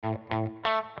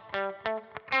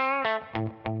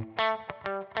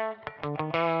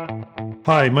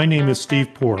Hi, my name is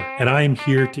Steve Poor, and I am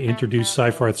here to introduce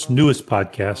Seyfarth's newest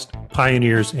podcast,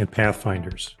 Pioneers and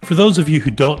Pathfinders. For those of you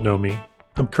who don't know me,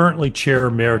 I'm currently Chair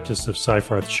Emeritus of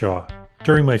Seyfarth Shaw.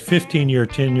 During my 15-year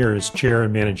tenure as Chair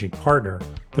and Managing Partner,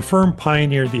 the firm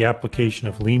pioneered the application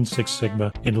of Lean Six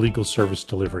Sigma in legal service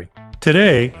delivery.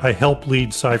 Today, I help lead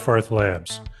Seyfarth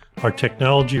Labs, our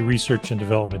technology research and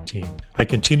development team. I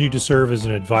continue to serve as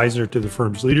an advisor to the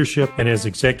firm's leadership and as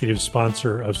executive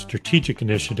sponsor of strategic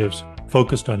initiatives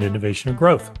focused on innovation and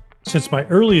growth. Since my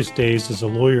earliest days as a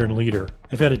lawyer and leader,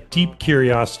 I've had a deep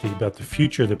curiosity about the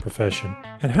future of the profession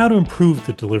and how to improve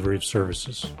the delivery of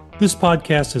services. This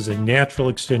podcast is a natural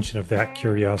extension of that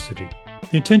curiosity.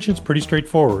 The intention is pretty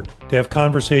straightforward, to have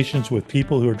conversations with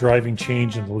people who are driving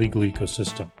change in the legal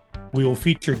ecosystem. We will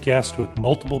feature guests with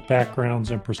multiple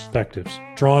backgrounds and perspectives,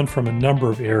 drawn from a number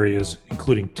of areas,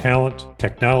 including talent,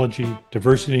 technology,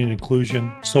 diversity and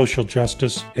inclusion, social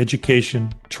justice,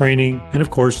 education, training, and of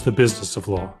course, the business of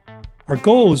law. Our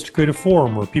goal is to create a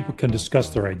forum where people can discuss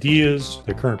their ideas,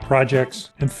 their current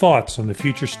projects, and thoughts on the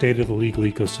future state of the legal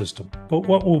ecosystem. But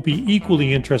what will be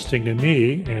equally interesting to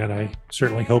me, and I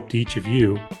certainly hope to each of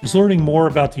you, is learning more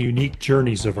about the unique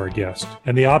journeys of our guests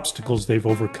and the obstacles they've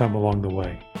overcome along the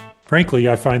way. Frankly,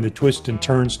 I find the twists and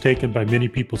turns taken by many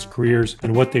people's careers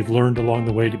and what they've learned along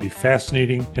the way to be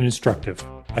fascinating and instructive.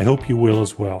 I hope you will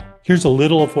as well. Here's a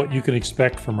little of what you can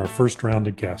expect from our first round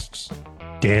of guests.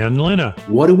 Dan Lina.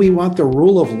 What do we want the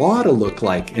rule of law to look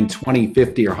like in 20,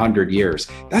 50, or 100 years?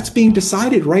 That's being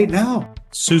decided right now.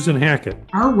 Susan Hackett.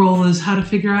 Our role is how to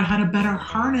figure out how to better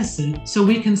harness it so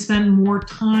we can spend more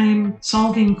time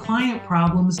solving client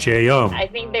problems. Jay Young. I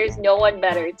think there's no one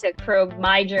better to probe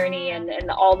my journey and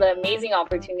all the amazing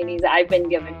opportunities I've been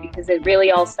given, because it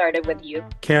really all started with you.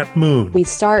 Kat Moon. We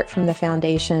start from the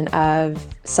foundation of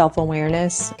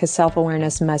self-awareness, because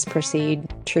self-awareness must precede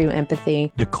true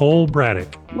empathy. Nicole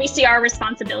Braddock. We see our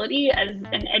responsibility as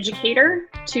an educator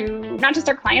to not just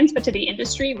our clients, but to the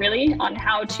industry, really, on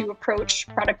how to approach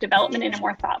product development in a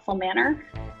more thoughtful manner.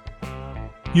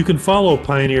 You can follow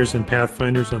Pioneers and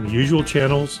Pathfinders on the usual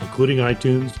channels, including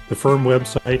iTunes, the firm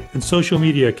website, and social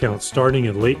media accounts starting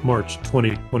in late March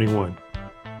 2021.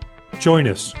 Join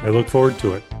us. I look forward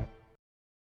to it.